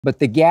But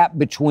the gap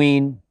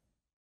between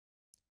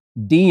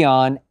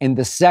Deion and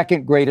the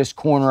second greatest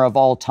corner of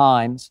all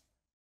times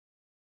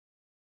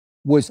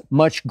was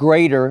much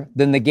greater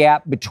than the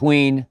gap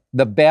between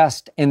the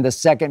best and the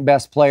second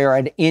best player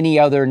at any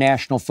other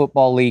National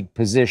Football League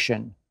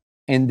position.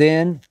 And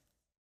then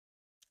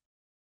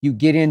you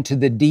get into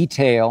the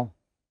detail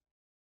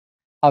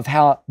of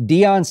how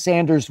Deion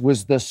Sanders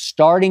was the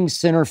starting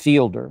center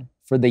fielder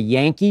for the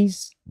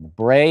Yankees, the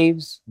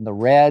Braves, the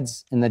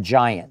Reds, and the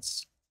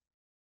Giants.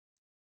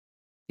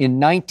 In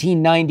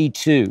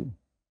 1992,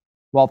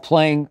 while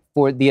playing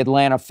for the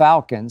Atlanta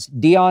Falcons,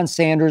 Deion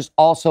Sanders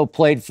also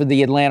played for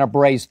the Atlanta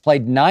Braves,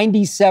 played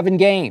 97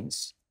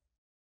 games.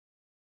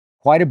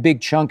 Quite a big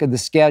chunk of the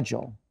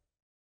schedule.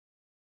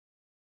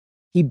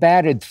 He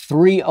batted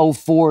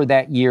 .304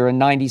 that year in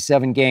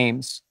 97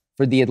 games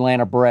for the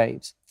Atlanta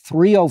Braves.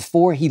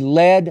 .304, he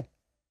led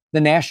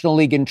the National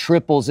League in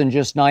triples in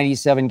just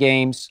 97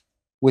 games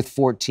with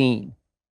 14.